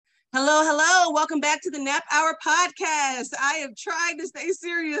Hello, hello. Welcome back to the Nap Hour podcast. I am trying to stay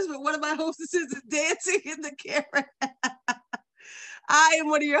serious, but one of my hostesses is dancing in the camera. I am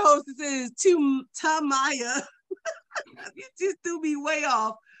one of your hostesses, Tamaya. You just threw me way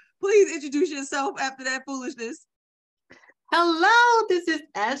off. Please introduce yourself after that foolishness. Hello, this is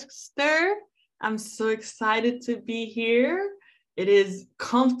Esther. I'm so excited to be here. It is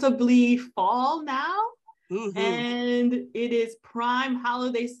comfortably fall now. Mm-hmm. And it is prime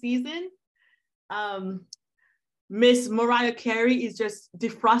holiday season. Miss Mariah Carey is just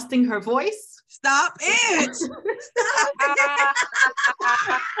defrosting her voice. Stop it! Stop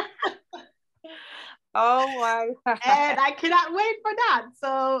it! Oh my God. And I cannot wait for that.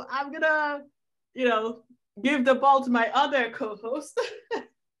 So I'm gonna, give the ball to my other co-host.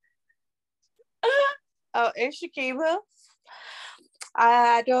 Oh, it's Shakiba.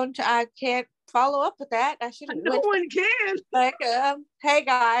 I can't follow up with that. I should have. No one can. Like, hey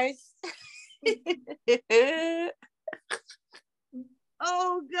guys.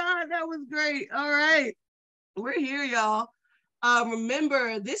 Oh God, that was great. All right, we're here, y'all.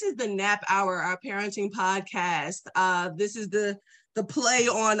 Remember, this is the Nap Hour, our parenting podcast. This is the play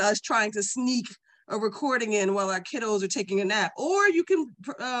on us trying to sneak a recording in while our kiddos are taking a nap, or you can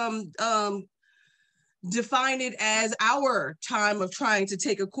define it as our time of trying to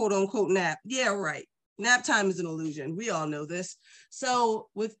take a quote unquote nap. Yeah, right. Nap time is an illusion. We all know this. So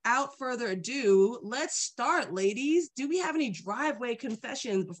without further ado, let's start, ladies. Do we have any driveway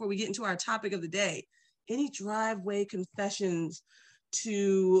confessions before we get into our topic of the day? Any driveway confessions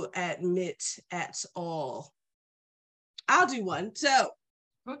to admit at all? I'll do one. So,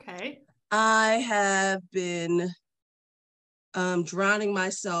 okay. I have been drowning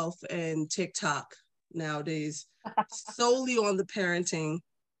myself in TikTok nowadays, solely on the parenting,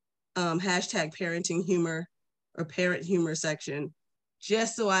 hashtag parenting humor or parent humor section,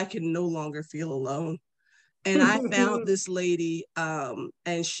 just so I can no longer feel alone. And I found this lady,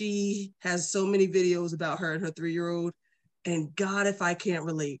 and she has so many videos about her and her 3-year-old. And God, if I can't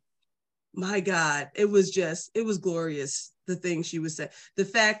relate, my God, it was glorious. The thing she was saying, the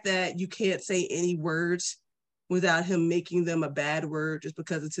fact that you can't say any words without him making them a bad word just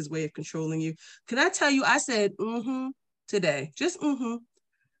because it's his way of controlling you. Can I tell you, I said, today, just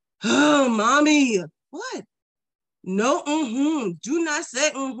Oh, mommy, what? No, do not say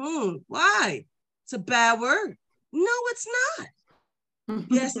Why? It's a bad word. No, it's not.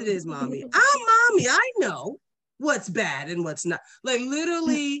 Yes, it is, mommy. I'm mommy. I know what's bad and what's not. Like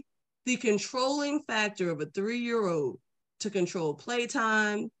literally the controlling factor of a 3-year-old to control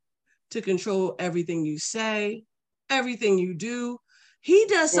playtime, to control everything you say, everything you do. He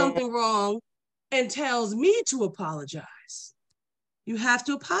does something wrong and tells me to apologize. You have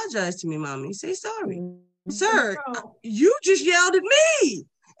to apologize to me, mommy. Say sorry. Sir, you just yelled at me.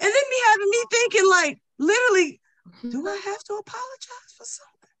 And then me having me thinking like, literally, do I have to apologize for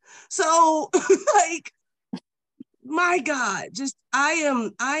something? So like, my God, just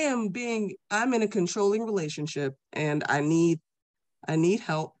I'm in a controlling relationship and I need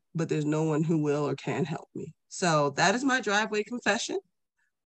help, but there's no one who will or can help me. So that is my driveway confession.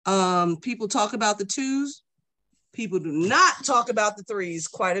 People talk about the 2s. People do not talk about the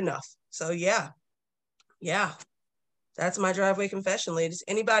 3s quite enough. So yeah, that's my driveway confession, ladies.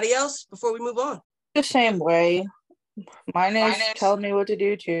 Anybody else before we move on? The same way. Mine is telling me what to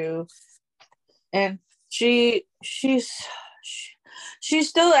do too. And she's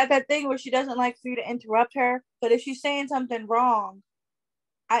still at that thing where she doesn't like for you to interrupt her. But if she's saying something wrong,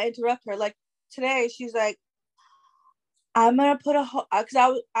 I interrupt her. Like today, she's like, I'm gonna put a hole,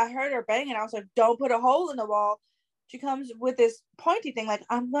 because I heard her banging. I was like, don't put a hole in the wall. She comes with this pointy thing, like,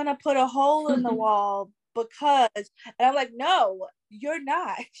 I'm gonna put a hole in the wall because, and I'm like, no, you're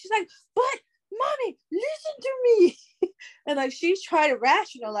not. She's like, but mommy, listen to me. And like, she's trying to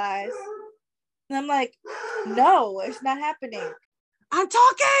rationalize. And I'm like, no, it's not happening. I'm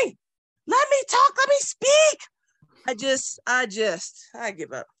talking. Let me talk. Let me speak. I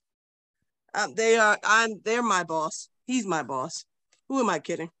give up. They're my boss. He's my boss. Who am I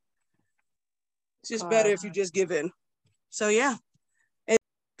kidding? It's just better if you just give in. So yeah. And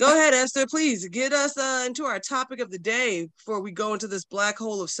go ahead, Esther, please get us into our topic of the day before we go into this black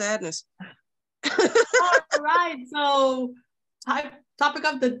hole of sadness. All right. So topic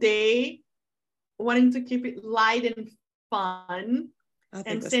of the day, wanting to keep it light and fun.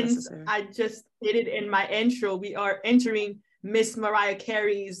 And since necessary. I just stated in my intro, we are entering Miss Mariah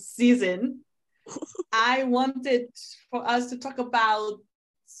Carey's season. I wanted for us to talk about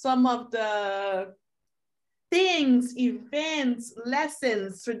some of the things, events,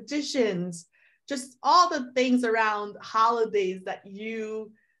 lessons, traditions, just all the things around holidays that you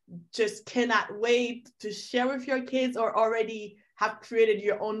just cannot wait to share with your kids, or already have created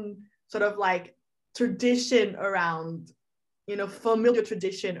your own sort of like tradition around, familiar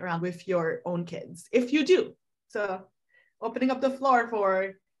tradition around with your own kids, if you do? So opening up the floor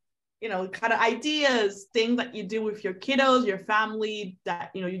for, kind of ideas, things that you do with your kiddos, your family,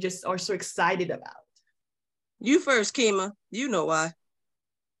 that, you just are so excited about. You first, Kima. You know why.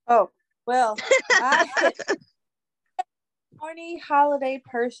 Oh, well, I'm a horny holiday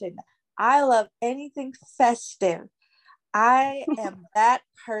person. I love anything festive. I am that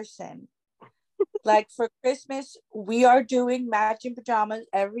person. Like for Christmas, we are doing matching pajamas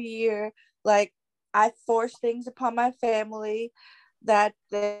every year. Like I force things upon my family that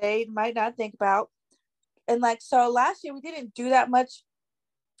they might not think about. And like, so last year we didn't do that much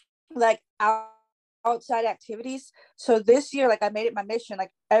like outside activities. So this year, like I made it my mission,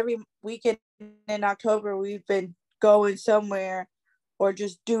 like every weekend in October, we've been going somewhere or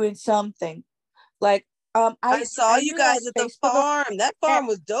just doing something. Like I saw you guys at the farm. That farm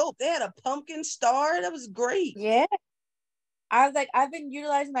was dope. They had a pumpkin star. That was great. Yeah. I've been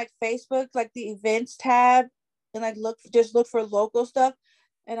utilizing like Facebook, like the events tab, and like look for local stuff.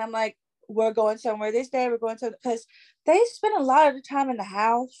 And I'm like, we're going somewhere this day. We're going to, because they spend a lot of the time in the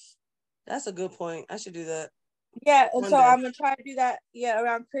house. That's a good point. I should do that. Yeah, and so I'm gonna try to do that. Yeah,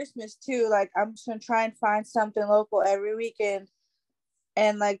 around Christmas too. Like I'm just gonna try and find something local every weekend,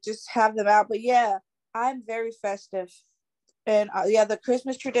 and like just have them out. But yeah, I'm very festive, and yeah, the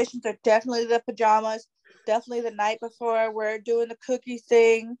Christmas traditions are definitely the pajamas. Definitely the night before we're doing the cookie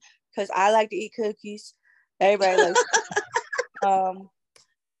thing, because I like to eat cookies. Everybody likes.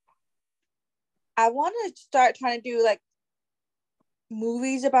 I want to start trying to do like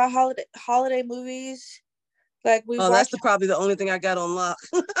movies about holiday movies. Like that's probably the only thing I got on lock.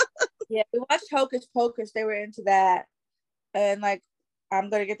 Yeah, we watched Hocus Pocus. They were into that, and like I'm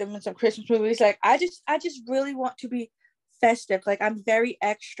gonna get them in some Christmas movies. Like I just really want to be festive. Like I'm very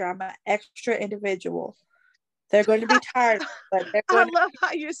extra. I'm an extra individual. They're going to be tired. But I love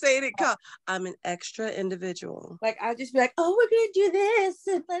how you're saying it. I'm an extra individual. Like I'll just be like, oh, we're gonna do this,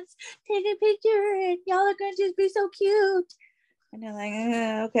 and let's take a picture, and y'all are gonna just be so cute. And they're like,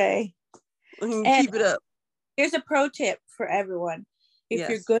 okay. And keep it up. Here's a pro tip for everyone: if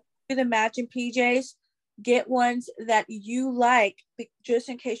you're good with the matching PJs, get ones that you like, just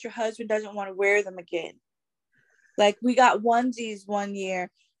in case your husband doesn't want to wear them again. Like we got onesies one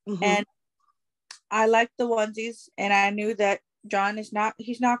year, and I liked the onesies, and I knew that John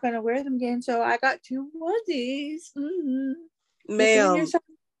he's not going to wear them again. So I got 2 onesies. Ma'am,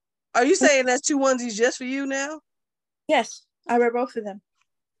 are you saying that's 2 onesies just for you now? Yes, I wear both of them.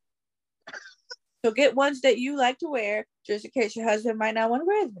 So get ones that you like to wear, just in case your husband might not want to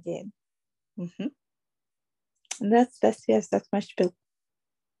wear them again. And that's my spiel.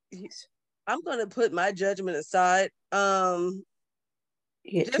 I'm going to put my judgment aside.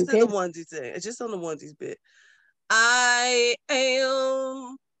 Just in the onesie thing. It's just on the onesies bit. I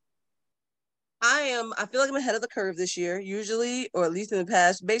feel like I'm ahead of the curve this year, usually, or at least in the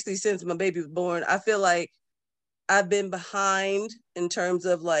past, basically since my baby was born. I feel like I've been behind in terms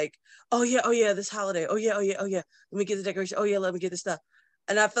of like, oh yeah, this holiday. Oh yeah. Let me get the decoration. Oh yeah, let me get this stuff.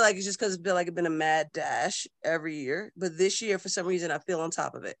 And I feel like it's just because it's been a mad dash every year. But this year, for some reason, I feel on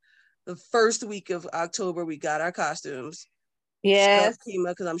top of it. The first week of October, we got our costumes. Yes.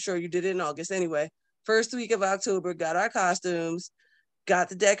 Because I'm sure you did it in August anyway. First week of October, got our costumes, got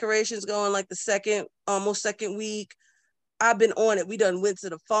the decorations going like the almost second week. I've been on it. We done went to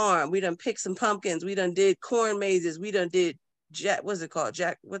the farm. We done picked some pumpkins. We done did corn mazes. We done did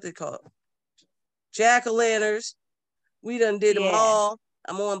jack-o'-lanterns. We done did them all.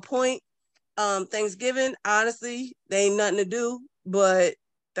 I'm on point. Thanksgiving, honestly, they ain't nothing to do, but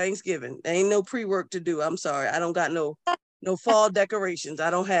Thanksgiving. There ain't no pre-work to do. I'm sorry. I don't got no fall decorations. I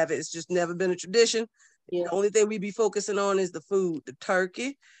don't have it. It's just never been a tradition. Yeah. The only thing we be focusing on is the food, the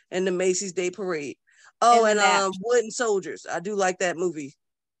turkey, and the Macy's Day Parade. Oh, and Wooden Soldiers. I do like that movie.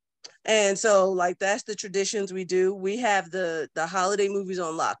 And so, like, that's the traditions we do. We have the holiday movies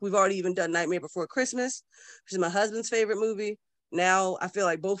on lock. We've already even done Nightmare Before Christmas, which is my husband's favorite movie. Now I feel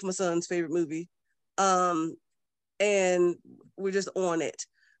like both my son's favorite movie. And we're just on it.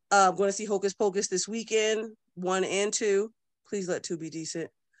 I'm going to see Hocus Pocus this weekend, 1 and 2. Please let 2 be decent.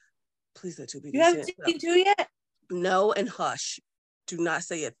 Please let 2 be decent. You haven't seen 2 yet? No, and hush. Do not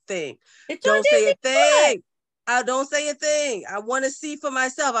say a thing. Don't say a thing. I don't say a thing. I want to see for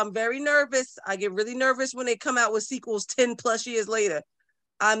myself. I'm very nervous. I get really nervous when they come out with sequels 10 plus years later.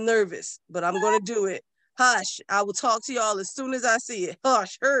 I'm nervous, but I'm going to do it. Hush. I will talk to y'all as soon as I see it.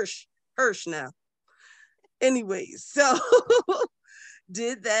 Hush. Hirsch now. Anyways, so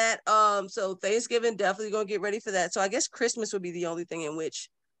did that. So Thanksgiving, definitely gonna get ready for that. So I guess Christmas would be the only thing in which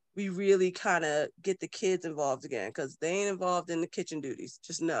we really kind of get the kids involved again, because they ain't involved in the kitchen duties.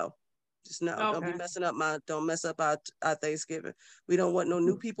 Just no. Okay. Don't be messing up don't mess up our Thanksgiving. We don't want no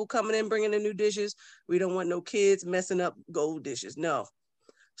new people coming in bringing the new dishes. We don't want no kids messing up gold dishes. No.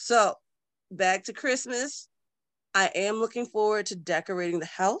 So back to Christmas. I am looking forward to decorating the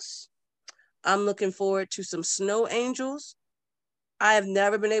house. I'm looking forward to some snow angels. I have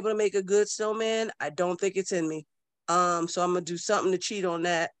never been able to make a good snowman. I don't think it's in me. So I'm gonna do something to cheat on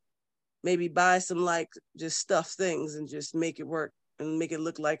that. Maybe buy some like just stuffed things and just make it work and make it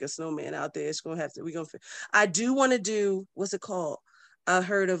look like a snowman out there. It's gonna have to. I do want to do, what's it called? I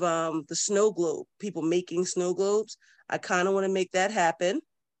heard of the snow globe. People making snow globes. I kind of want to make that happen.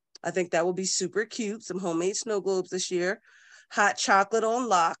 I think that will be super cute. Some homemade snow globes this year. Hot chocolate on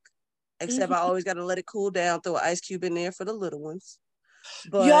lock. Except I always got to let it cool down. Throw an ice cube in there for the little ones.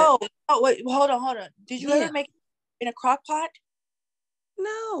 But wait, hold on. Did you ever make it in a crock pot?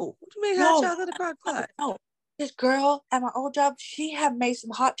 No. What do you mean hot chocolate in a crock pot? No. This girl at my old job, she had made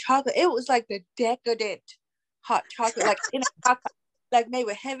some hot chocolate. It was like the decadent hot chocolate, like in a crock pot, like made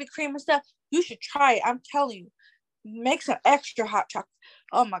with heavy cream and stuff. You should try it. I'm telling you. Make some extra hot chocolate.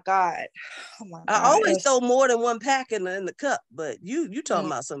 Oh my God. I always throw more than one pack in the cup, but you talking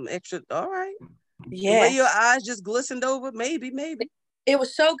about some extra. All right. Yeah. The way your eyes just glistened over, maybe. It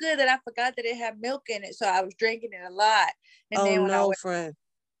was so good that I forgot that it had milk in it, so I was drinking it a lot. And then when I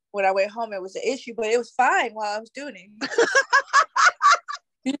went home, it was an issue, but it was fine while I was doing it.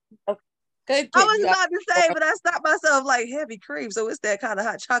 Good. I was about to say, but I stopped myself like heavy cream, so it's that kind of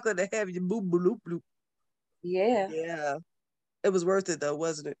hot chocolate that heavy boop bloop bloop. Yeah. It was worth it though,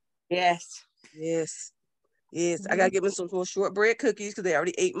 wasn't it? Yes. I gotta get me some more shortbread cookies because they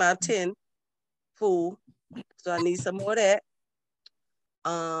already ate my 10 full, so I need some more of that.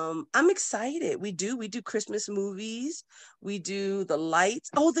 I'm excited. We do Christmas movies. We do the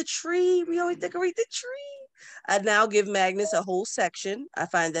lights. Oh, the tree. We always decorate the tree. I now give Magnus a whole section. I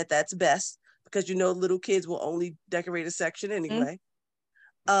find that that's best because little kids will only decorate a section anyway.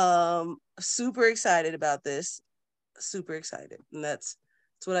 Super excited about this. Super excited. And that's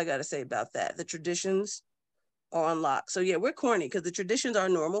what I got to say about that. The traditions are on lock. So yeah, we're corny because the traditions are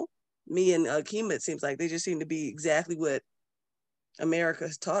normal. Me and Kima, it seems like they just seem to be exactly what America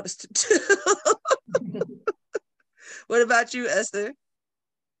has taught us to do. What about you, Esther?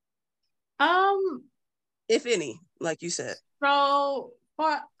 If any, like you said. So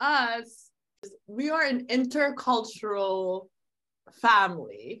for us, we are an intercultural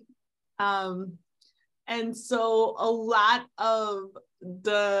family. And so a lot of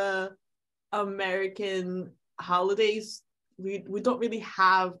the American holidays, we don't really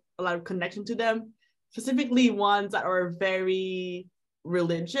have a lot of connection to them, specifically ones that are very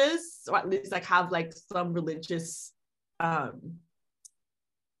religious, or at least like have like some religious current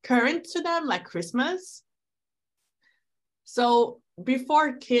to them, like Christmas. So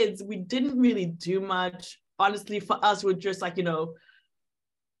before kids, we didn't really do much. Honestly, for us, we're just like,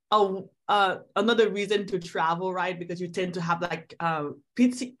 another reason to travel, right? Because you tend to have like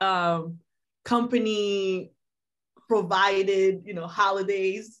pizza company provided,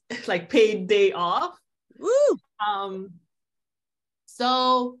 holidays, like paid day off. Woo!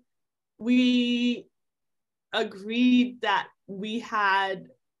 So we agreed that we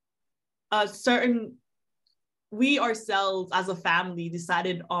ourselves as a family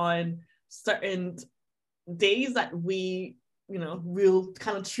decided on certain days that we we'll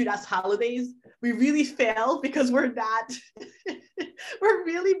kind of treat as holidays. We really fail because we're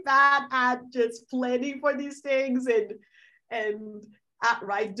really bad at just planning for these things and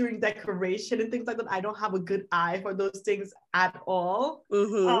right doing decoration and things like that. I don't have a good eye for those things at all.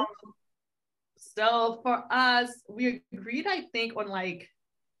 So for us, we agreed, I think, on like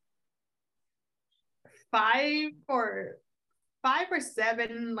 5 or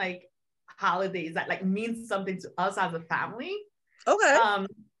 7 like holidays that like means something to us as a family. Okay.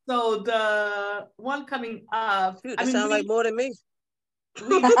 So the one coming up, Dude, that sounds like more than me.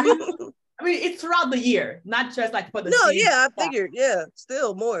 It's throughout the year, not just like for the season. I figured,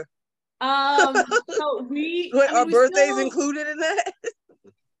 still more. So are birthdays included in that?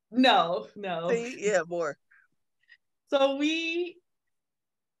 No. See? Yeah, more. So we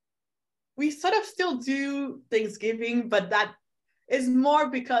sort of still do Thanksgiving, but that is more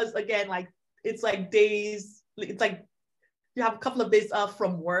because, again, like it's like days, it's like you have a couple of days off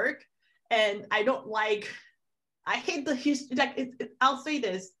from work, and I hate the history. Like I'll say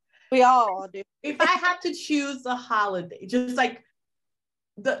this. We all do. If I had to choose a holiday, just like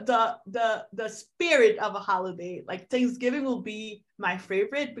the spirit of a holiday. Like Thanksgiving will be my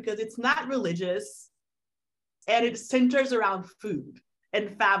favorite because it's not religious and it centers around food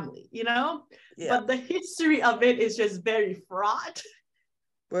and family, you know? Yeah. But the history of it is just very fraught.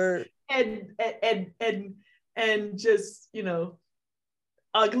 Word. And just, you know,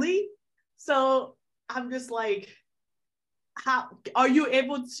 ugly. So I'm just like, how are you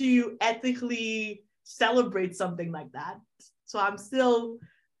able to ethically celebrate something like that? So I'm still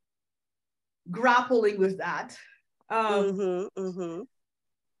grappling with that.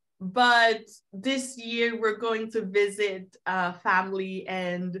 But this year we're going to visit family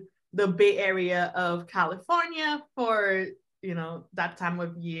and the Bay Area of California for, you know, that time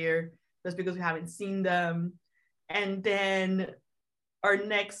of year, just because we haven't seen them. And then our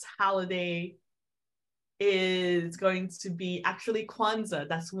next holiday is going to be actually Kwanzaa.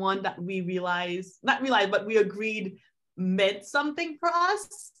 That's one that we but we agreed meant something for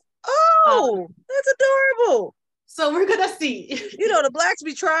us. Oh, that's adorable. So we're gonna see. You know, the Blacks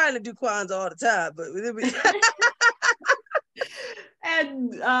be trying to do Kwanzaa all the time, but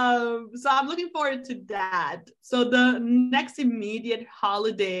and so I'm looking forward to that. So the next immediate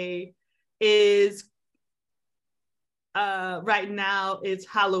holiday is right now it's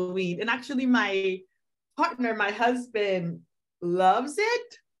Halloween, and actually my partner, my husband, loves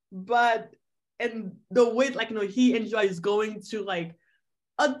it, and the way, like, you know, he enjoys going to like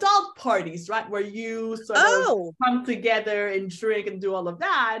adult parties, right, where you sort of come together and drink and do all of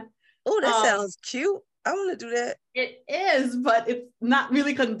that. Oh, that sounds cute. I want to do that. It is, but it's not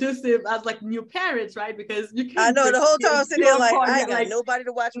really conducive as like new parents, right? Because you can't. I know, the whole time I'm sitting there like, I ain't got nobody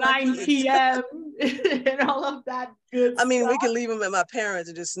to watch 9 p.m. and all of that good I mean, stuff. we can leave them at my parents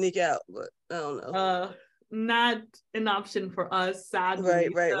and just sneak out, but I don't know. Not an option for us, sadly.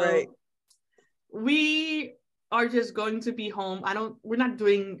 Right. We are just going to be home. We're not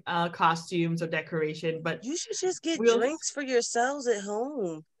doing costumes or decoration, but you should just get drinks for yourselves at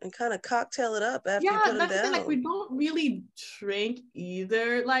home and kind of cocktail it up after you put them down. Like, we don't really drink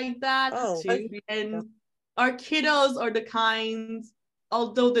either like that too. And our kiddos are the kinds,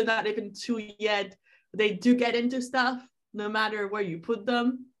 although they're not even 2 yet, they do get into stuff no matter where you put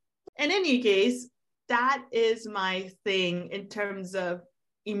them. In any case, that is my thing in terms of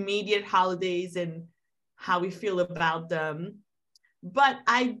immediate holidays and how we feel about them. But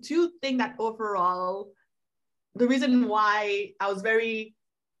I do think that overall, the reason why I was very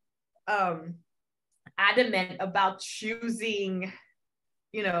adamant about choosing,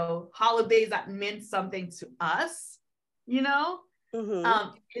 you know, holidays that meant something to us, you know,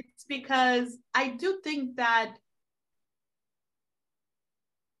 it's because I do think that,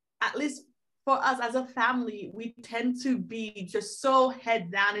 at least for us as a family, we tend to be just so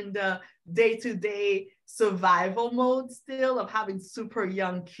head down in the day-to-day survival mode still of having super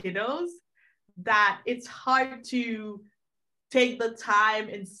young kiddos that it's hard to take the time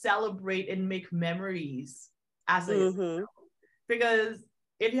and celebrate and make memories as a because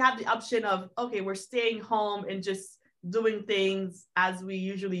if you have the option of, okay, we're staying home and just doing things as we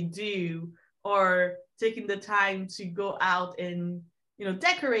usually do, or taking the time to go out and, you know,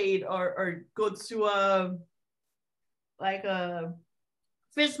 decorate or go to a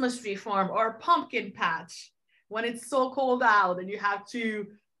Christmas tree farm or a pumpkin patch when it's so cold out and you have to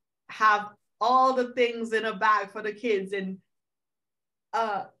have all the things in a bag for the kids and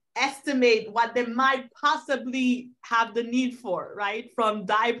estimate what they might possibly have the need for, right? From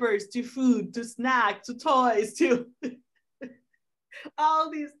diapers to food to snacks to toys to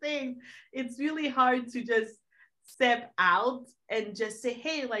all these things. It's really hard to just step out and just say,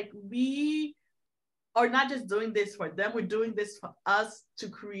 hey, like, we are not just doing this for them, we're doing this for us to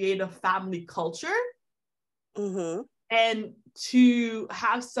create a family culture and to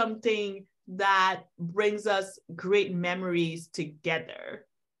have something that brings us great memories together.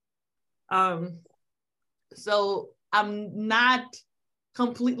 So I'm not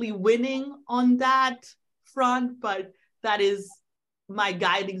completely winning on that front, but that is my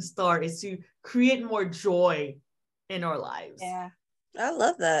guiding star, is to create more joy in our lives. Yeah, I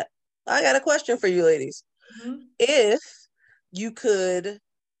love that. I got a question for you ladies. If you could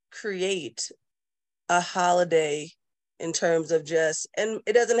create a holiday in terms of just, and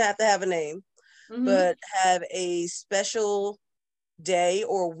it doesn't have to have a name, but have a special day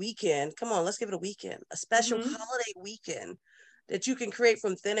or weekend, come on, let's give it a weekend, a special holiday weekend that you can create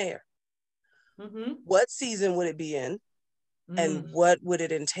from thin air. What season would it be in? And what would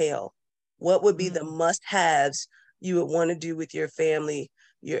it entail? What would be the must-haves you would want to do with your family?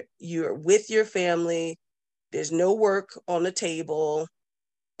 You're with your family. There's no work on the table.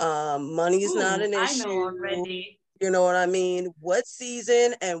 Money is not an issue. I know already. You know what I mean? What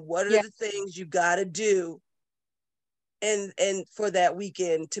season and what are the things you got to do and for that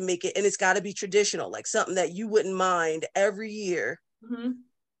weekend to make it, and it's got to be traditional, like something that you wouldn't mind every year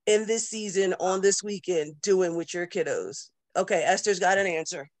in this season on this weekend doing with your kiddos. Okay, Esther's got an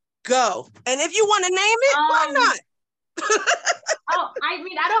answer. Go. And if you want to name it, why not? I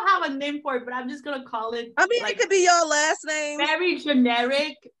mean, I don't have a name for it, but I'm just gonna call it. I mean, like, it could be your last name. Very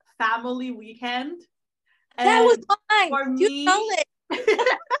generic family weekend. And that was fine. For me, you know it.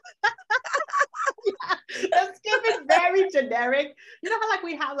 Let's keep it very generic. You know how like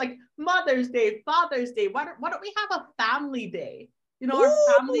we have like Mother's Day, Father's Day. Why don't we have a family day? You know, our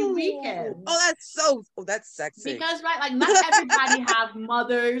family weekend. That's sexy. Because right, like not everybody have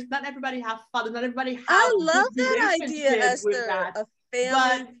mothers, not everybody have fathers, not everybody have. I love that idea, Esther. A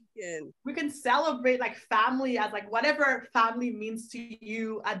family weekend. We can celebrate like family as like whatever family means to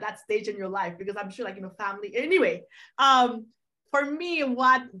you at that stage in your life. Because I'm sure like, you know, family. Anyway, for me,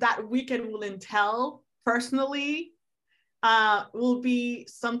 what that weekend will entail personally, will be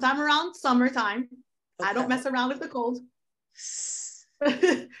sometime around summertime. Okay. I don't mess around with the cold.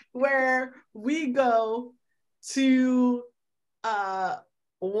 Where we go to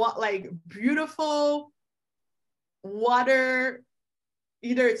like beautiful water,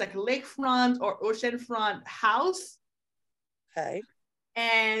 either it's like lakefront or oceanfront house. Okay.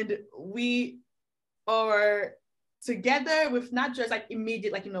 And we are together with not just like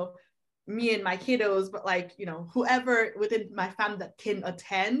immediate, like, you know, me and my kiddos, but like, you know, whoever within my family that can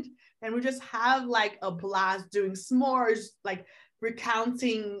attend. And we just have like a blast doing s'mores, like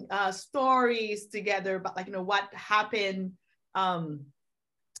recounting stories together, but like, you know, what happened, you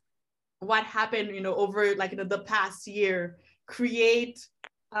know, over like, you know, the past year, create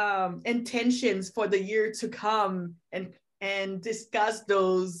intentions for the year to come and discuss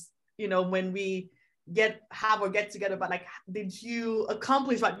those, you know, when we get together, but like, did you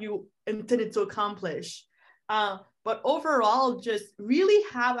accomplish what you intended to accomplish? But overall, just really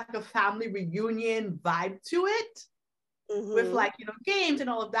have like a family reunion vibe to it, with like, you know, games and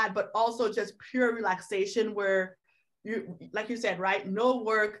all of that, but also just pure relaxation where you, like you said, right? No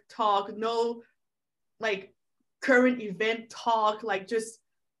work talk, no like current event talk, like just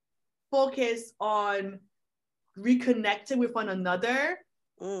focus on reconnecting with one another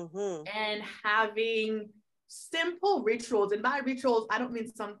and having simple rituals. And by rituals, I don't mean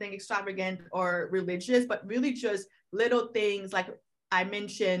something extravagant or religious, but really just little things like I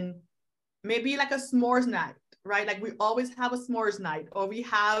mentioned, maybe like a s'mores night, right? Like we always have a s'mores night, or we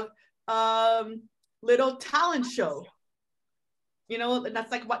have little talent show, you know, and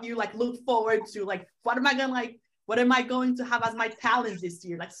that's like what you like look forward to. Like, what am I going to have as my talent this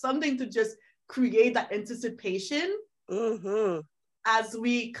year? Like something to just create that anticipation as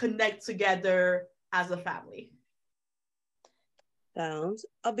we connect together as a family. Sounds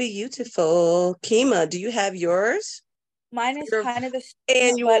beautiful. Kima, do you have yours? Mine is kind of the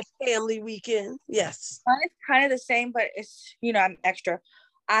same, annual family weekend. Yes. Mine is kind of the same, but it's, you know, I'm extra.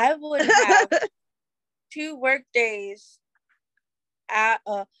 I would have 2 work days. I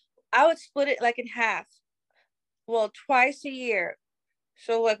would split it like in half. Well, twice a year.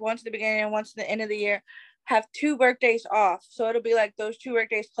 So like once at the beginning and once at the end of the year. Have 2 work days off. So it'll be like those 2 work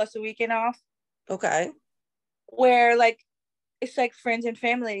days plus a weekend off. Okay. Where like it's like friends and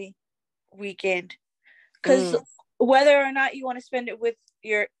family weekend. Because whether or not you want to spend it with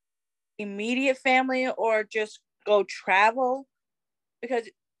your immediate family or just go travel, because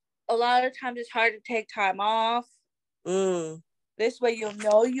a lot of times it's hard to take time off. This way you'll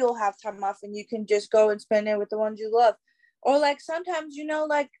know you'll have time off and you can just go and spend it with the ones you love. Or like sometimes, you know,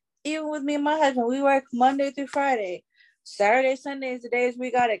 like even with me and my husband, we work Monday through Friday. Saturday, Sunday is the days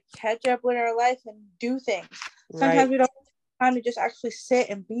we got to catch up with our life and do things. Sometimes we don't have time to just actually sit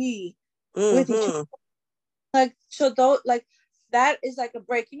and be with each other. Like, so though, like that is like a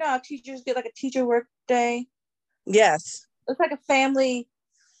break. You know how teachers get like a teacher work day? Yes. It's like a family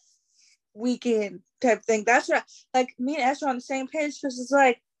weekend type thing. That's right. Like me and Esther on the same page, because it's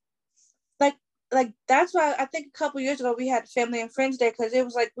like that's why I think a couple years ago we had Family and Friends Day, because it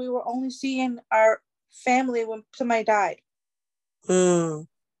was like we were only seeing our family when somebody died. And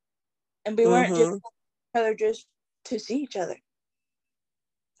we weren't just each other just to see each other.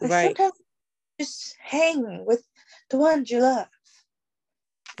 Like sometimes just hang with the ones you love.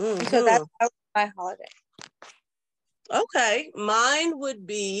 So that's my holiday. Okay. Mine would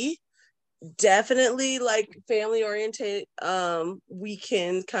be definitely like family oriented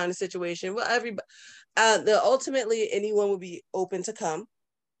weekend kind of situation. Well, everybody ultimately anyone would be open to come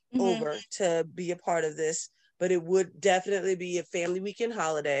over to be a part of this, but it would definitely be a family weekend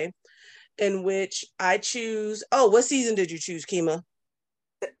holiday. in which I choose. Oh, what season did you choose, Kima?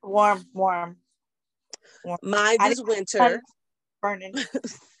 Warm. Mine is winter. Burning.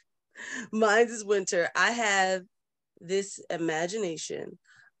 Mine is winter. I have this imagination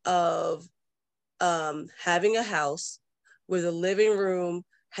of having a house where the living room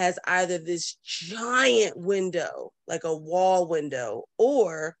has either this giant window, like a wall window,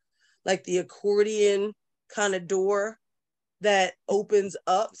 or like the accordion kind of door that opens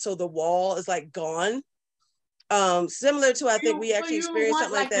up so the wall is like gone. Similar to, I think we actually experienced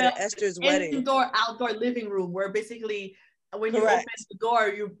something like that at Esther's wedding. Indoor-outdoor living room where basically when you open the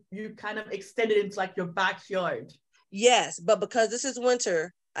door, you kind of extend it into like your backyard. Yes, but because this is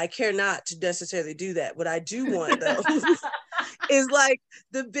winter, I care not to necessarily do that. What I do want though is like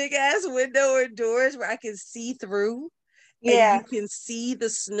the big ass window or doors where I can see through. Yeah. And you can see the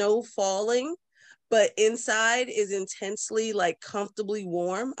snow falling, but inside is intensely like comfortably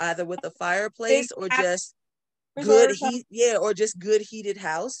warm, either with a fireplace or just good heat. Yeah, or just good heated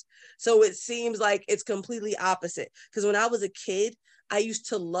house. So it seems like it's completely opposite. Because when I was a kid, I used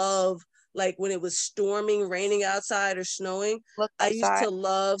to love, like when it was storming, raining outside or snowing, I used to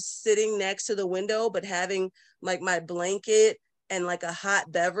love sitting next to the window, but having like my blanket and like a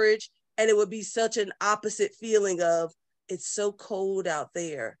hot beverage. And it would be such an opposite feeling of, it's so cold out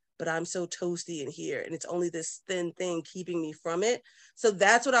there, but I'm so toasty in here. And it's only this thin thing keeping me from it. So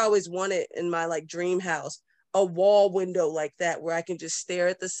that's what I always wanted in my like dream house, a wall window like that, where I can just stare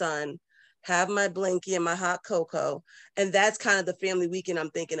at the sun, have my blankie and my hot cocoa. And that's kind of the family weekend I'm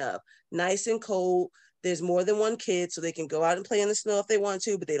thinking of. Nice and cold. There's more than one kid, so they can go out and play in the snow if they want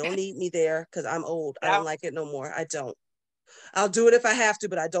to, but they don't need me there because I'm old. I don't like it no more. I don't. I'll do it if I have to,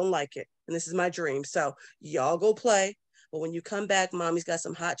 but I don't like it. And this is my dream. So y'all go play. But when you come back, mommy's got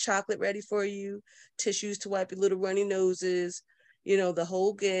some hot chocolate ready for you, tissues to wipe your little runny noses, you know, the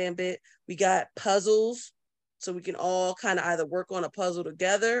whole gambit. We got puzzles, so we can all kind of either work on a puzzle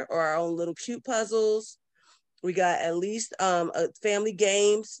together or our own little cute puzzles. We got at least family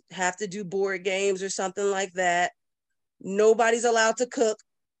games, have to do board games or something like that. Nobody's allowed to cook.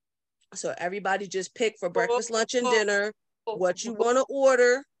 So everybody just pick for breakfast, lunch, and dinner what you want to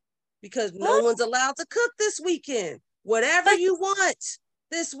order, because no one's allowed to cook this weekend. Whatever you want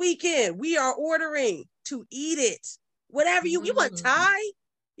this weekend, we are ordering to eat it. Whatever you want Thai,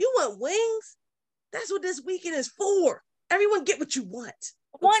 you want wings. That's what this weekend is for. Everyone get what you want.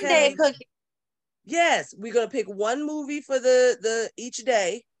 Okay? One day cooking. Yes, we're gonna pick one movie for the each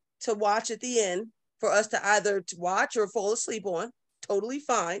day to watch at the end for us to either to watch or fall asleep on. Totally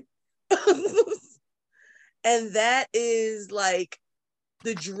fine. And that is like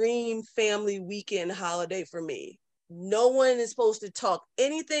the dream family weekend holiday for me. No one is supposed to talk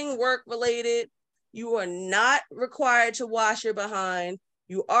anything work related. You are not required to wash your behind.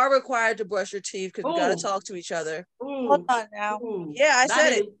 You are required to brush your teeth because we got to talk to each other. Hold on now. Yeah, I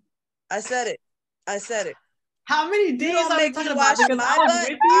said it. I said it. How many days are we talking about? Because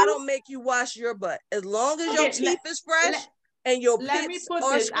I don't make you wash your butt. As long as your teeth is fresh and your pits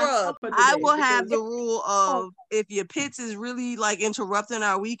are scrubbed, I will have the rule of, if your pits is really like interrupting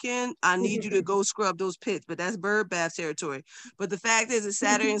our weekend, I need you to go scrub those pits. But that's bird bath territory. But the fact is, it's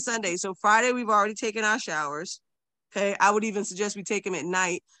Saturday and Sunday. So Friday, we've already taken our showers. Okay, I would even suggest we take them at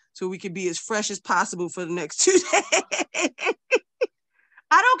night so we can be as fresh as possible for the next 2 days.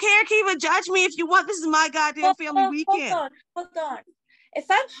 I don't care, Kiva. Judge me if you want. This is my goddamn family weekend. Hold on. If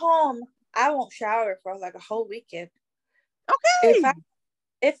I'm home, I won't shower for like a whole weekend. Okay.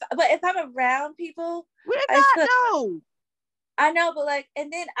 If I'm around people, I know, but like,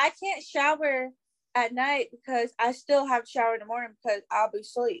 and then I can't shower at night because I still have to shower in the morning because I'll be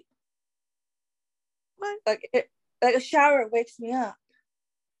asleep. What? Like a shower wakes me up.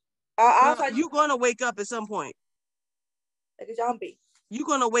 You're gonna wake up at some point. Like a zombie. You're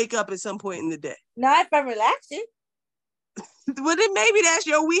gonna wake up at some point in the day. Not if I'm relaxing. Well, then maybe that's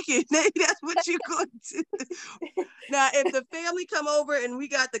your weekend. Maybe that's what you're going to do. Now, if the family come over and we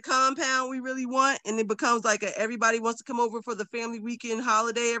got the compound we really want, and it becomes like everybody wants to come over for the family weekend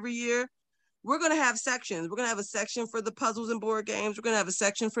holiday every year, we're going to have sections. We're going to have a section for the puzzles and board games. We're going to have a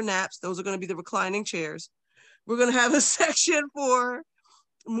section for naps. Those are going to be the reclining chairs. We're going to have a section for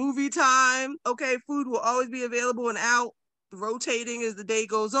movie time. Okay, food will always be available and out, rotating as the day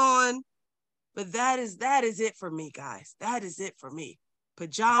goes on. But that is it for me, guys. That is it for me.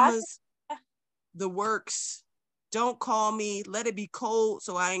 Pajamas, the works. Don't call me. Let it be cold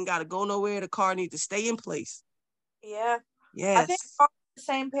so I ain't got to go nowhere. The car needs to stay in place. Yeah. Yes. I think we're on the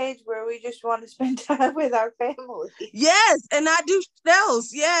same page where we just want to spend time with our family. Yes, and I do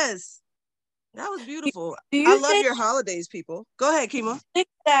else. Yes. That was beautiful. I love your holidays, people. Go ahead, Kima. Do you think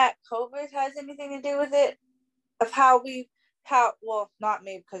that COVID has anything to do with it? Of well, not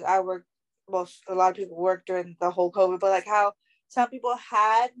me, because I work, well, a lot of people work during the whole COVID, but like how some people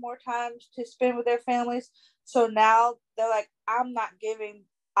had more time to spend with their families. So now they're like, I don't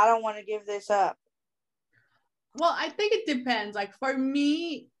want to give this up. Well, I think it depends. Like for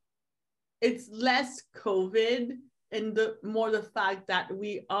me, it's less COVID and more the fact that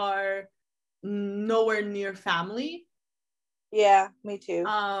we are nowhere near family. Yeah, me too.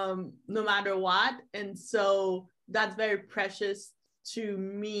 No matter what. And so that's very precious to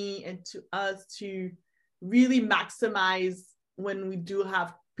me and to us to really maximize when we do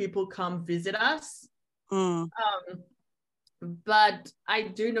have people come visit us. But I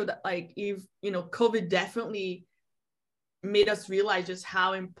do know that, like, if COVID definitely made us realize just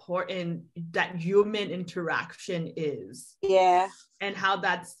how important that human interaction is. Yeah. And how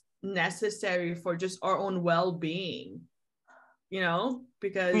that's necessary for just our own well-being,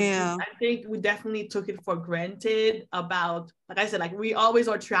 because I think we definitely took it for granted about, like I said, like we always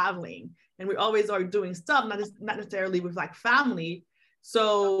are traveling and we always are doing stuff, not necessarily with like family.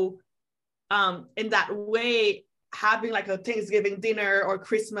 So in that way, having like a Thanksgiving dinner or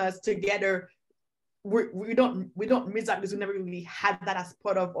Christmas together, we don't miss out because we never really had that as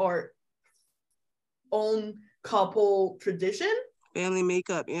part of our own couple tradition. Family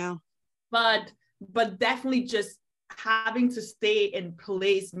makeup, yeah. But definitely just having to stay in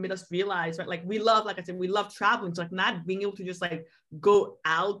place made us realize, right? Like like I said, we love traveling. So like not being able to just like go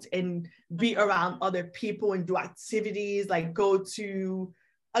out and be around other people and do activities, like go to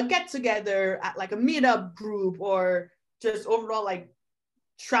a get together at like a meetup group or just overall like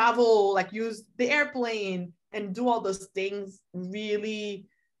travel, like use the airplane and do all those things, really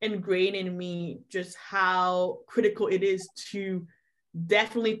ingrained in me just how critical it is to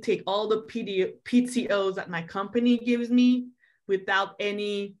definitely take all the PTOs that my company gives me without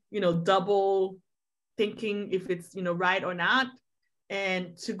any, double thinking if it's, right or not,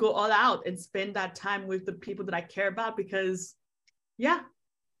 and to go all out and spend that time with the people that I care about because, yeah.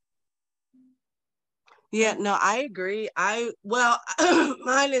 Yeah, no, I agree.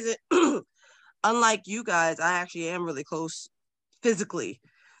 Mine isn't, unlike you guys, I actually am really close physically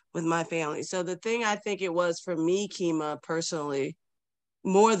with my family. So the thing I think it was for me, Kima, personally,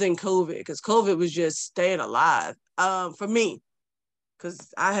 more than COVID, because COVID was just staying alive for me,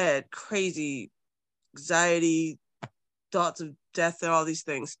 because I had crazy anxiety, thoughts of death and all these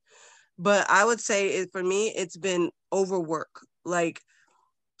things. But I would say for me, it's been overwork. Like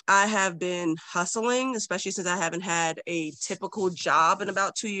I have been hustling, especially since I haven't had a typical job in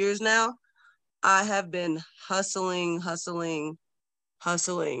about 2 years now. I have been hustling.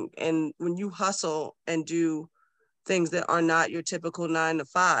 And when you hustle and do things that are not your typical 9 to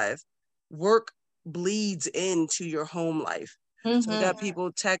 5, work bleeds into your home life. Mm-hmm. So I got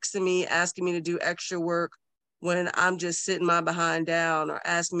people texting me, asking me to do extra work when I'm just sitting my behind down, or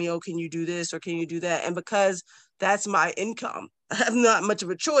asking me, oh, can you do this or can you do that? And because that's my income, I have not much of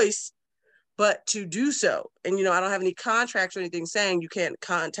a choice but to do so. And, I don't have any contracts or anything saying you can't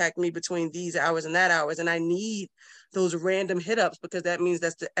contact me between these hours and that hours. And I need those random hit ups because that means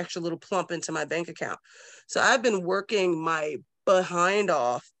that's the extra little plump into my bank account. So I've been working my behind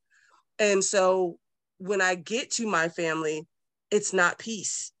off. And so when I get to my family, it's not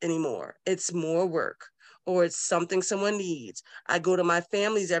peace anymore. It's more work, or it's something someone needs. I go to my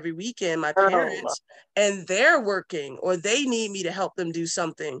families every weekend, my parents, and they're working, or they need me to help them do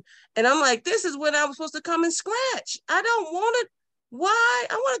something. And I'm like, this is when I was supposed to come and scratch. I don't want it. Why?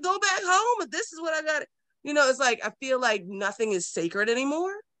 I want to go back home, but this is what I got. It's like, I feel like nothing is sacred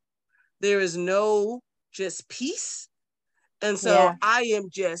anymore. There is no just peace. And so I am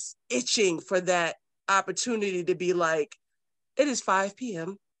just itching for that opportunity to be like, it is 5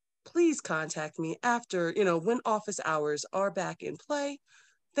 p.m. Please contact me after, when office hours are back in play.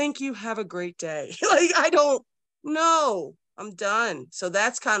 Thank you. Have a great day. Like, I don't know. I'm done. So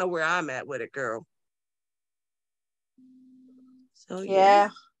that's kind of where I'm at with it, girl. So yeah.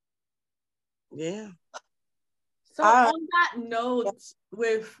 So on that note,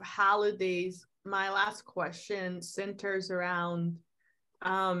 with holidays, my last question centers around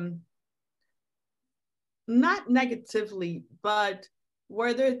not negatively, but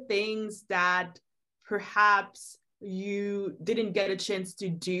were there things that perhaps you didn't get a chance to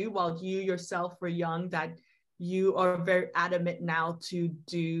do while you yourself were young that you are very adamant now to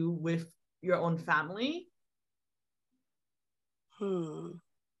do with your own family?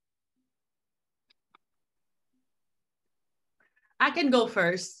 I can go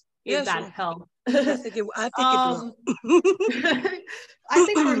first if that helps. I think it will. I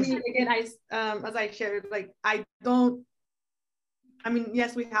think for me, again, as I shared, like,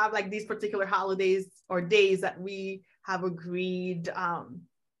 yes, we have like these particular holidays or days that we have agreed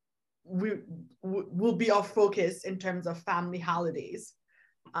will be our focus in terms of family holidays.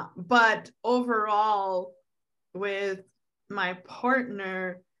 But overall, with my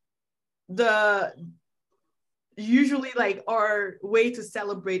partner, usually like our way to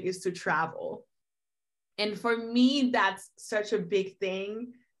celebrate is to travel. And for me, that's such a big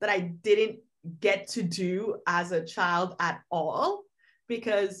thing that I didn't get to do as a child at all.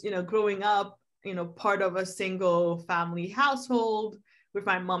 Because, growing up, part of a single family household with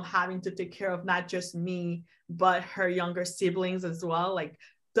my mom having to take care of not just me, but her younger siblings as well. Like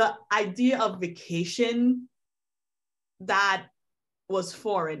the idea of vacation, that was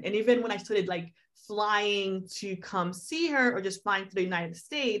foreign. And even when I started like flying to come see her or just flying to the United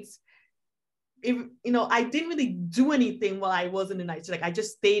States, I didn't really do anything while I was in the United States. Like I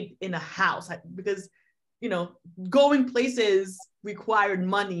just stayed in a house because, going places required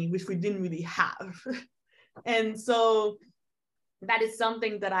money, which we didn't really have. And so that is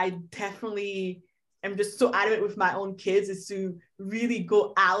something that I definitely am just so adamant with my own kids, is to really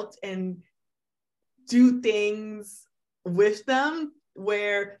go out and do things with them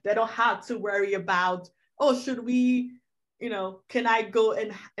where they don't have to worry about, oh, should we, can I go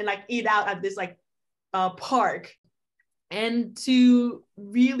and like eat out at this like park? And to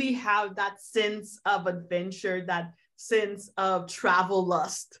really have that sense of adventure, that sense of travel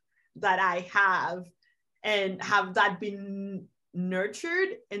lust that I have, and have that been nurtured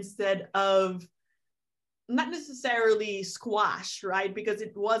instead of not necessarily squashed, right? Because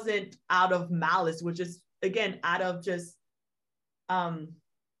it wasn't out of malice, which is, again, out of just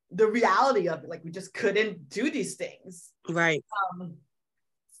the reality of it. Like we just couldn't do these things. Right.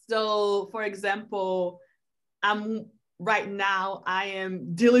 So, for example, right now I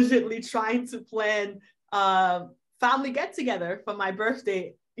am diligently trying to plan family get together for my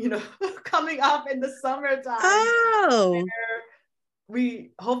birthday, coming up in the summertime. Oh.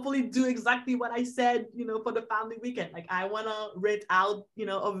 We hopefully do exactly what I said, for the family weekend. Like I want to rent out,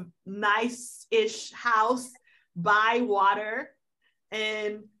 a nice-ish house by water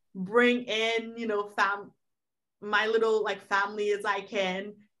and bring in, my little like family as I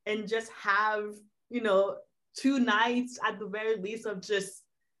can, and just have, 2 nights at the very least of just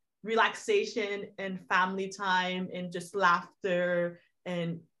relaxation and family time and just laughter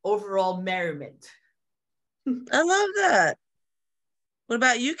and overall merriment. I love that. What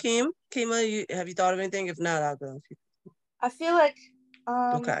about you, Kim? Kima, have you thought of anything? If not, I'll go. I feel like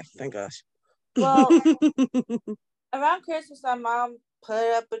okay, thank gosh. Well, around Christmas, my mom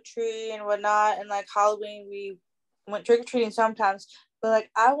put up a tree and whatnot, and like Halloween, we went trick-or-treating sometimes. But like,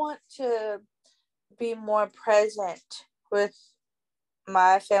 I want to be more present with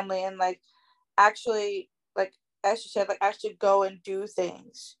my family and like actually, like as you said, like actually go and do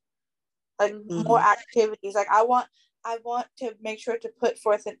things, like more activities. Like I want to make sure to put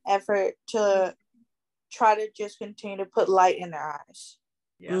forth an effort to try to just continue to put light in their eyes.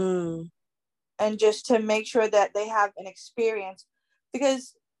 Yeah. And just to make sure that they have an experience,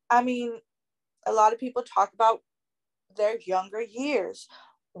 because I mean, a lot of people talk about their younger years.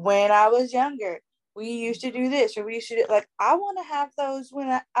 When I was younger, we used to do this, or we used to do, like, I want to have those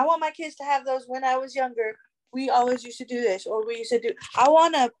I want my kids to have those when I was younger. We always used to do this, or we used to do, I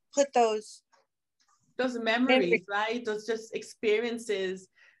want to put those memories, right? Those just experiences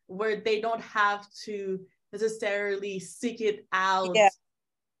where they don't have to necessarily seek it out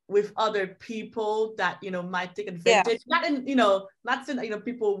with other people that, might take advantage. Not saying,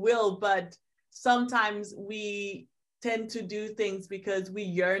 people will, but sometimes we tend to do things because we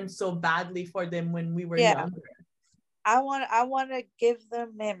yearn so badly for them when we were younger. I want to give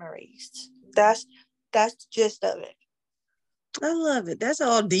them memories. That's the gist of it. I love it. That's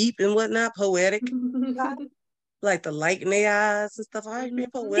all deep and whatnot, poetic. Like the light in their eyes and stuff. All right,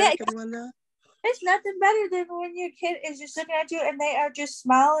 being poetic and whatnot. It's nothing better than when your kid is just looking at you and they are just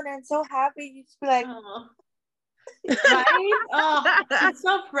smiling and so happy. You just be like, right? Oh, it's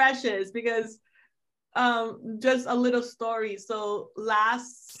so precious. Because just a little story. So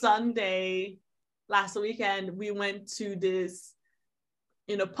last weekend, we went to this,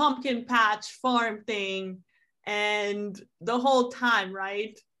 pumpkin patch farm thing. And the whole time,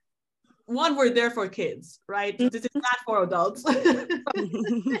 right? One, we're there for kids, right? This is not for adults. Two,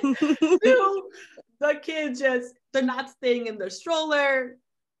 the kids they're not staying in their stroller.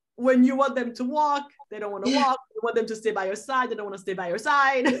 When you want them to walk, they don't want to walk. You want them to stay by your side, they don't want to stay by your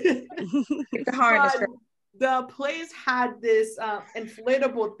side. The place had this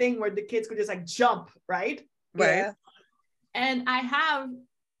inflatable thing where the kids could just like jump, right? Right. And I have,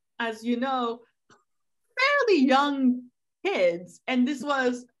 as you know, fairly young kids. And this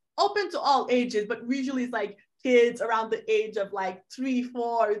was open to all ages, but usually it's like kids around the age of like 3,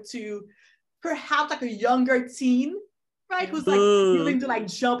 4 to perhaps like a younger teen, right? Who's like willing to like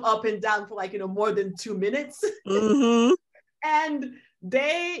jump up and down for like, more than 2 minutes. Mm-hmm. And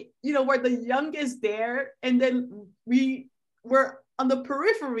they, were the youngest there. And then we were on the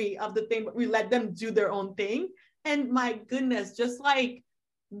periphery of the thing, but we let them do their own thing. And my goodness, just like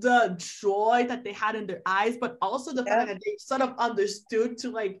the joy that they had in their eyes, but also the fact that they sort of understood to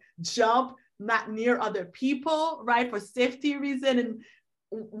like jump not near other people, right? For safety reason. And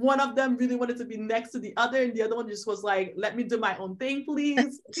one of them really wanted to be next to the other, and the other one just was like, let me do my own thing,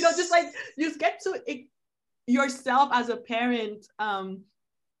 please. Just like you just get to yourself as a parent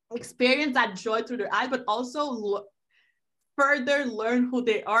experience that joy through their eyes, but also further learn who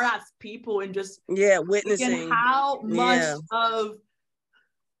they are as people, and just witnessing how much of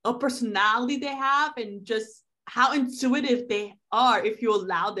a personality they have, and just how intuitive they are if you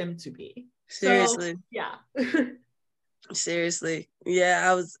allow them to be. Seriously. So, yeah. Seriously.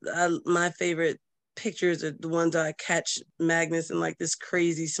 Yeah, my favorite pictures are the ones I catch Magnus in like this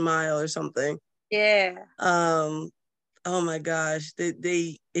crazy smile or something. Yeah. Oh my gosh.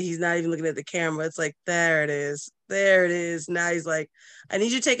 He's not even looking at the camera. It's like, there it is. There it is. Now he's like, I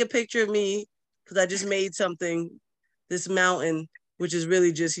need you to take a picture of me because I just made something, this mountain, which is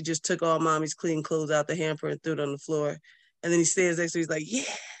really just, he just took all mommy's clean clothes out the hamper and threw it on the floor. And then he stands next to me, he's like, yeah.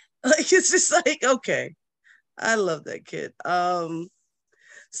 Like, it's just like, okay. I love that kid.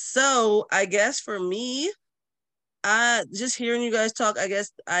 So I guess for me, just hearing you guys talk, I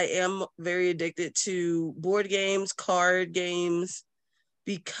guess I am very addicted to board games, card games,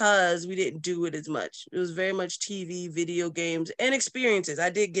 because we didn't do it as much. It was very much TV, video games, and experiences.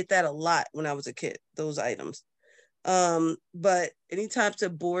 I did get that a lot when I was a kid, those items. But any types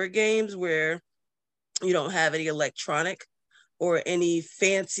of board games where you don't have any electronic or any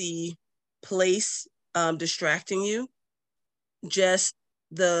fancy place distracting you, just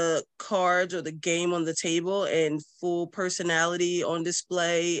the cards or the game on the table and full personality on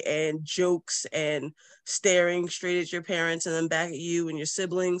display and jokes and staring straight at your parents and then back at you and your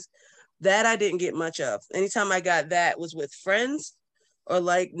siblings, that I didn't get much of. Anytime I got that was with friends or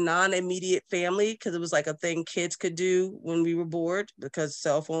like non-immediate family, because it was like a thing kids could do when we were bored because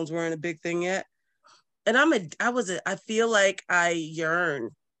cell phones weren't a big thing yet. And I feel like I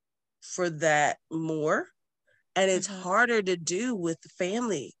yearn for that more. And it's harder to do with the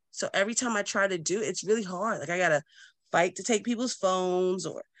family. So every time I try to do it, it's really hard. Like I gotta fight to take people's phones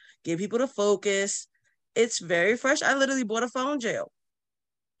or get people to focus. It's very fresh. I literally bought a phone jail.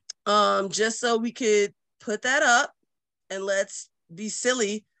 Just so we could put that up and let's be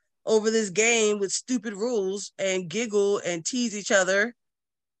silly over this game with stupid rules and giggle and tease each other.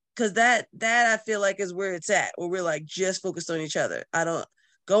 Cause that I feel like is where it's at, where we're like just focused on each other.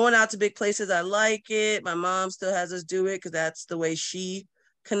 Going out to big places, I like it. My mom still has us do it because that's the way she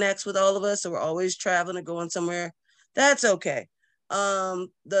connects with all of us. So we're always traveling and going somewhere. That's okay. The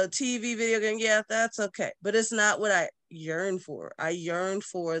TV video game, yeah, that's okay. But it's not what I yearn for. I yearn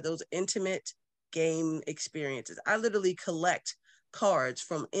for those intimate game experiences. I literally collect cards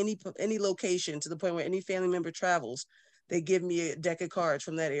from any location, to the point where any family member travels, they give me a deck of cards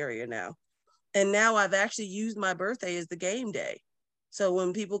from that area now. And now I've actually used my birthday as the game day. So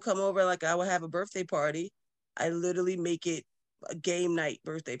when people come over, like I will have a birthday party, I literally make it a game night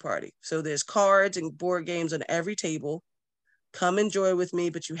birthday party. So there's cards and board games on every table. Come enjoy with me,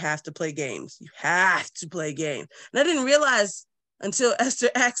 but you have to play games. You have to play games. And I didn't realize until Esther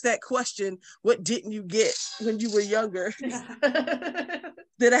asked that question, what didn't you get when you were younger?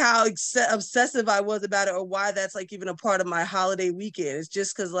 That how obsessive I was about it, or why that's like even a part of my holiday weekend. It's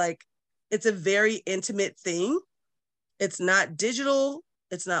just because like it's a very intimate thing. It's not digital.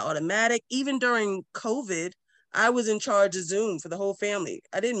 It's not automatic. Even during COVID, I was in charge of Zoom for the whole family.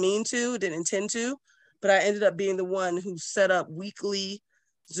 I didn't mean to, didn't intend to, but I ended up being the one who set up weekly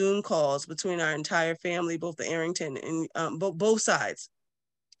Zoom calls between our entire family, both the Arrington and both sides.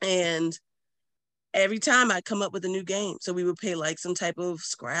 And every time I come up with a new game. So we would play like some type of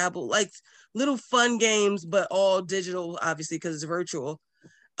Scrabble, like little fun games, but all digital, obviously, because it's virtual.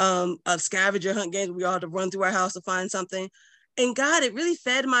 A scavenger hunt game. We all had to run through our house to find something. And God, it really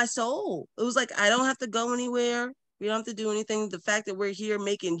fed my soul. It was like, I don't have to go anywhere. We don't have to do anything. The fact that we're here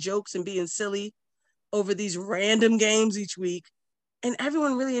making jokes and being silly over these random games each week. And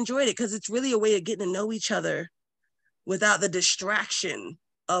everyone really enjoyed it because it's really a way of getting to know each other without the distraction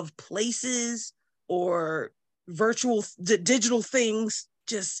of places or virtual digital things.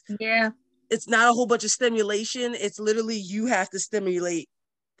 Just, yeah, it's not a whole bunch of stimulation. It's literally you have to stimulate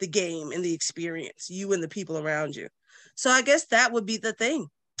the game and the experience, you and the people around you. So I guess that would be the thing.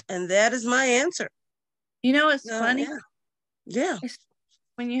 And that is my answer. You know, it's funny. Yeah.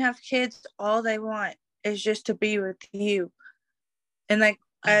 When you have kids, all they want is just to be with you. And like,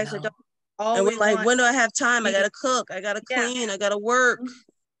 as adults, and we're like, when do I have time? I got to cook. I got to clean. I got to work.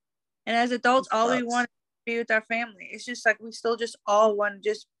 And as adults, all we want is to be with our family. It's just like, we still just all want to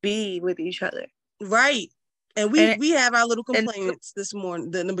just be with each other. Right. And we have our little complaints this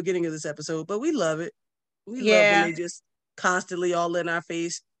morning, in the beginning of this episode, but we love it. We love when they just constantly all in our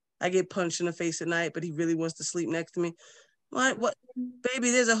face. I get punched in the face at night, but he really wants to sleep next to me. What?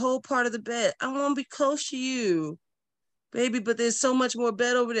 Baby, there's a whole part of the bed. I want to be close to you. Baby, but there's so much more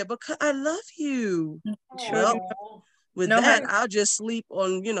bed over there. Because I love you. Well, with that, I'll just sleep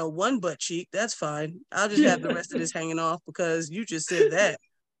on, one butt cheek. That's fine. I'll just have the rest of this hanging off because you just said that.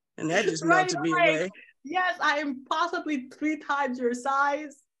 And that just melted me away. Yes, I am possibly 3 times your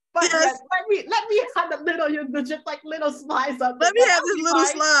size. But yes, let me have a little, just like little slice up. Let me have this little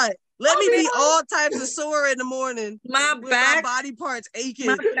slide. Let me be all types of sore in the morning. My body parts aching.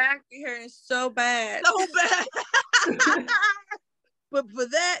 My back be hurting so bad. So bad. But for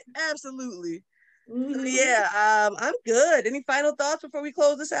that, absolutely. Mm-hmm. Yeah, I'm good. Any final thoughts before we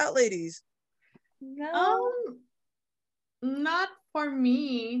close this out, ladies? No. Not for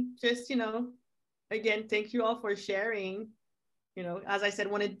me. Just, again, thank you all for sharing. As I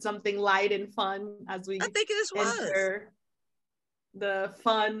said, wanted something light and fun as we enter the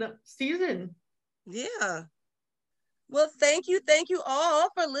fun season. Yeah. Well, thank you all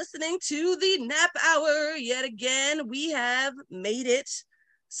for listening to the Nap Hour. Yet again, we have made it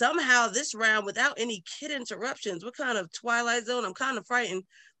somehow this round without any kid interruptions. What kind of Twilight Zone? I'm kind of frightened.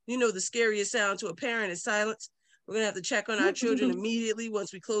 The scariest sound to a parent is silence. We're going to have to check on our children immediately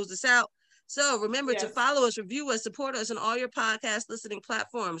once we close this out. So remember to follow us, review us, support us on all your podcast listening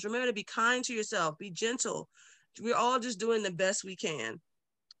platforms. Remember to be kind to yourself, be gentle. We're all just doing the best we can.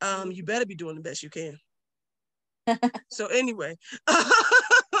 You better be doing the best you can. So anyway,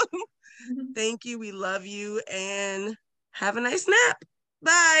 thank you. We love you and have a nice nap.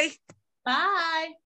 Bye. Bye.